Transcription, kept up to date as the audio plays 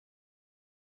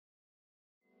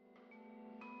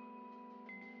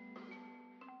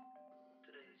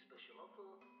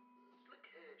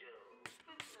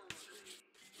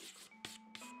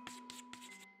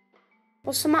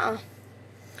What's the matter?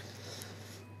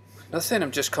 Nothing,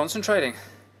 I'm just concentrating.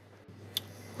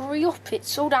 Hurry up,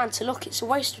 it's all down to luck, it's a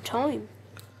waste of time.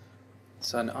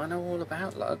 Son, I know all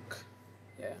about luck.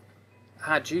 Yeah.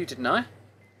 I had you, didn't I?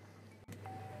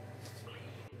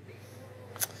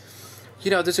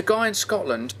 You know, there's a guy in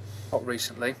Scotland, not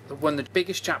recently, that won the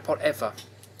biggest jackpot ever.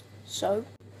 So?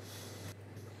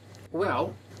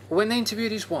 Well, when they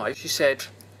interviewed his wife, she said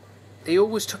he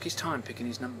always took his time picking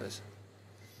his numbers.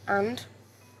 And?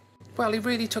 Well, he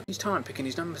really took his time picking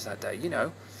his numbers that day, you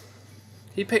know.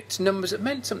 He picked numbers that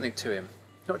meant something to him,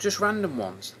 not just random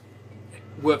ones.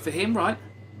 Worked for him, right?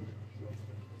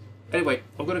 Anyway,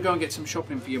 I've got to go and get some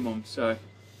shopping for your mum, so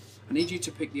I need you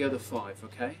to pick the other 5,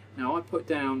 okay? Now, I put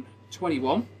down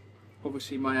 21,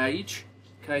 obviously my age.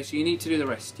 Okay, so you need to do the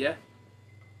rest, yeah?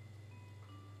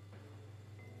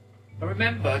 But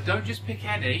remember, don't just pick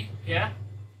any, yeah?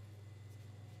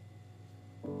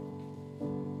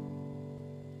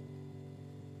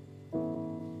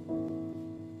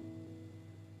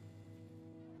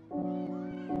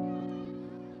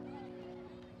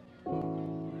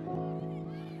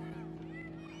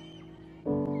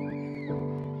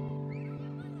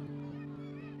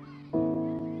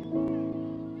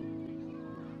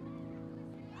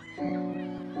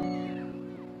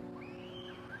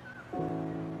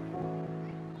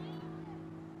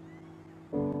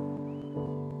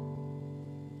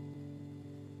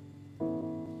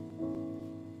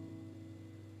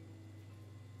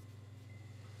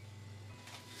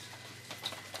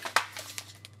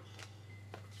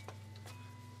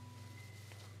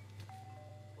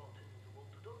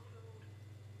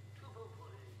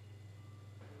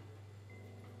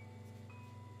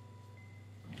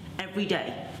 Every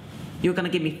day, you're going to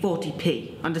give me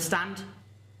 40p, understand?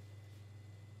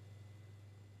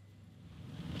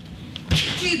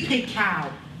 Stupid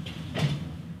cow!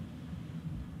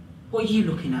 What are you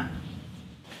looking at?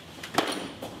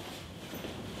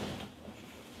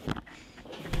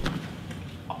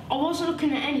 I wasn't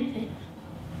looking at anything.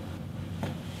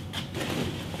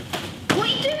 What are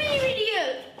you doing, you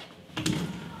idiot?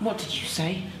 What did you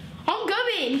say? I'm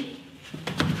going.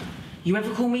 You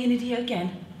ever call me an idiot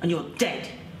again, and you're dead.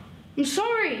 I'm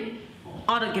sorry.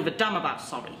 I don't give a damn about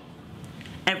sorry.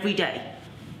 Every day,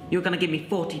 you're going to give me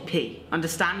 40p,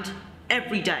 understand?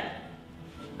 Every day.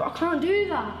 But I can't do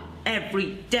that.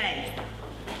 Every day.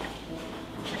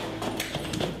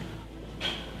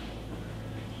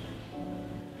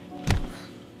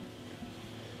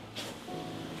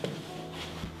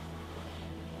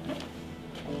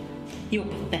 You're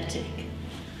pathetic.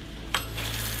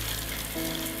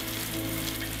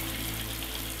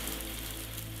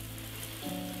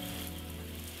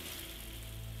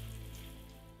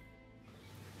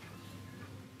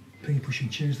 People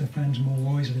should choose their friends more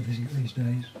wisely these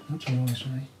days. That's what I say.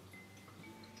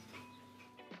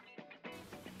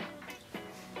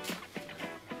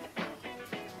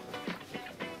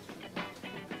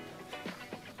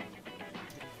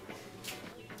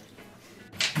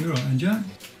 You all right then, Jack?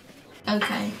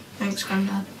 Okay, thanks,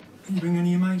 Grandad. Didn't you bring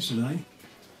any of your mates today?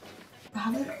 I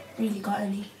haven't really got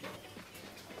any.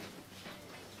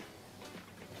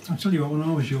 I'll tell you what, when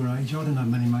I was your age, I didn't have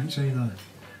many mates either.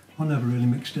 I never really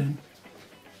mixed in.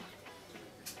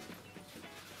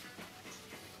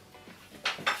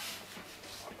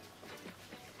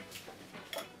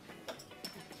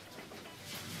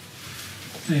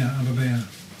 Here, have a beer.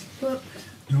 Look.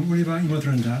 Don't worry about your mother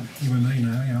and dad. You're with me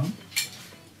now, yeah?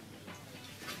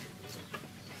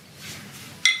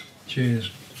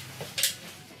 Cheers.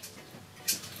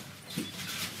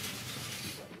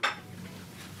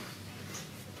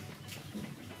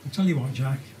 I'll tell you what,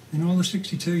 Jack. In all the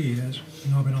 62 years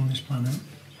I've been on this planet,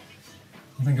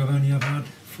 I think I've only ever had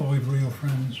 5 real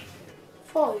friends.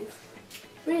 5?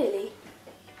 Really?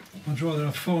 I'd rather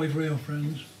have 5 real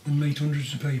friends than meet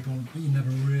hundreds of people that you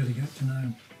never really get to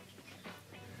know.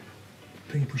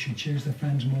 People should choose their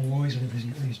friends more wisely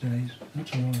these days.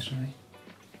 That's what I say.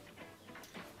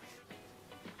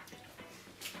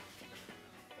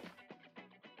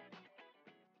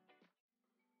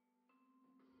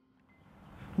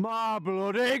 My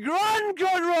bloody gran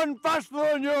could run faster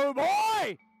than you,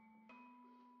 boy!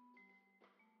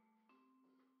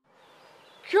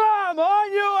 Come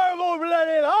on, you evil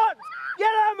bloody lot!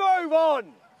 Get a move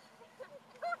on!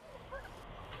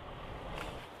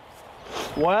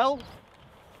 Well?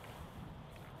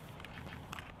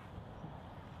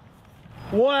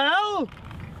 Well?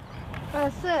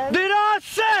 Yes, sir. Did I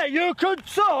say you could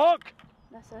talk?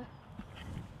 Yes, sir.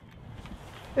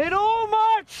 In all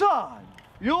my time,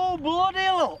 your bloody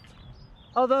lot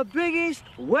are the biggest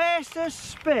waste of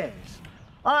space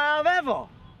I have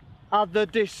had the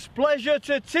displeasure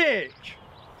to take,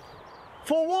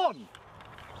 for one,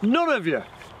 none of you,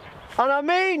 and I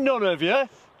mean none of you,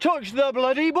 touched the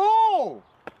bloody ball.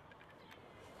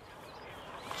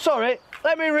 Sorry,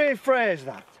 let me rephrase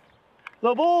that.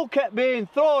 The ball kept being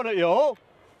thrown at you,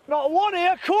 not one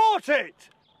here caught it.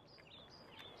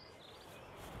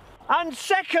 And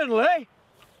secondly,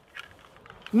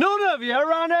 none of you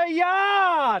ran a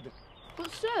yard.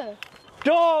 But sir...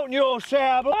 Don't you say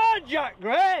a word, Jack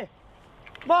Gray.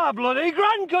 My bloody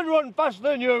gran could run faster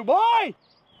than you, boy.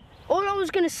 All I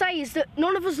was going to say is that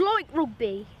none of us like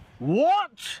rugby.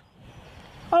 What?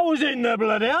 I was in the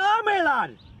bloody army,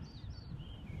 lad.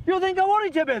 You think I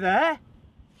wanted to be there?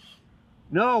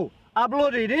 No, I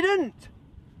bloody didn't.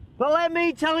 But let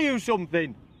me tell you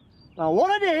something. Now, what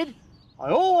I did,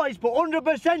 I always put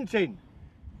 100% in.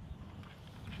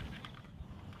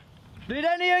 Did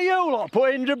any of you lot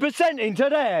put 100% in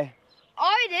today?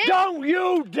 I did. Don't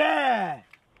you dare!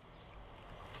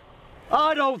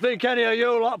 I don't think any of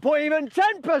you lot put even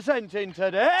 10% in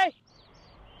today.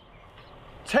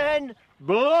 10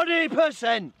 bloody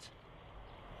 %.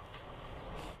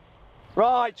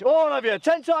 Right, all of you,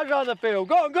 10 times round the field.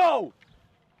 Go and go!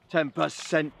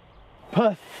 10%.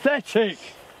 Pathetic.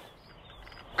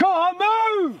 Come on,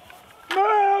 move!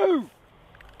 Move!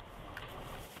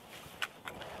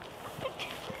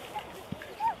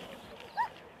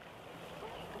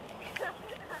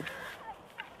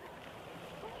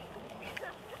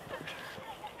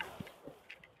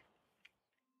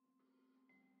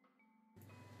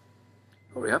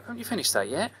 Hurry up, haven't you finished that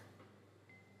yet?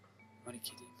 Only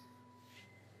kidding.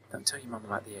 Don't tell your mum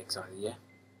about the eggs either, yeah?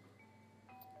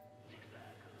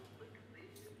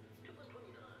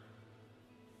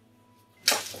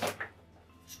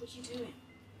 What are you doing?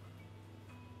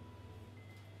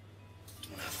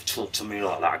 Don't have to talk to me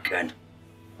like that again.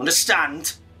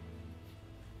 Understand?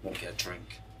 Won't get a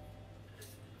drink.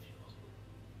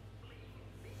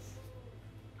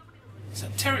 Is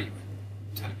that Terry you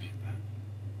were telling me about?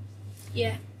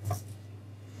 Yeah.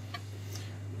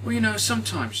 Well, you know,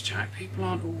 sometimes, Jack, people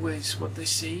aren't always what they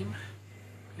seem.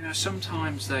 You know,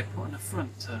 sometimes they put on a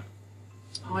front to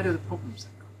hide other problems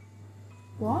they've got.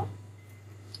 What?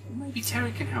 Well, maybe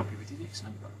Terry can help you with your next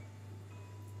number.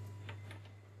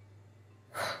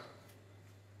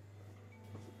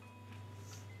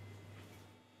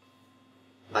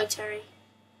 Hi, Terry.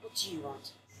 What do you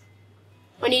want?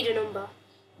 I need a number.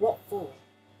 What for?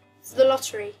 For the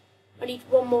lottery. I need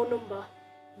one more number.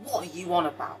 What are you on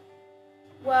about?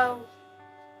 Well,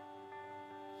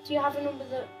 do you have a number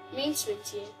that means something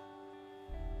to you?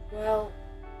 Well,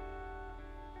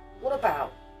 what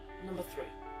about number 3?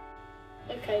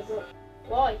 Okay, but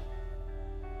why?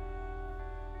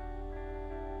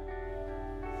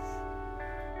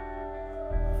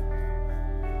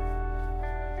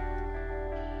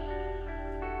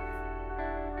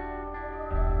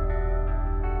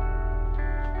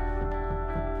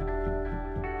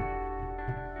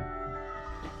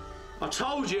 I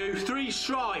told you, 3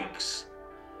 strikes.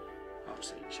 I'll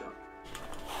see, Chuck.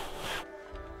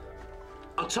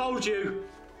 I told you.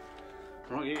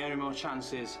 I don't give you any more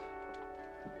chances.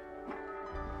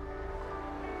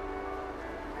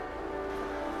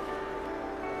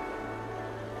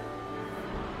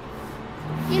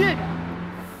 You know, Dad,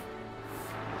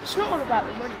 it's not all about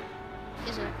the money,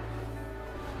 is it?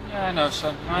 Yeah, I know,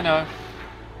 son. I know.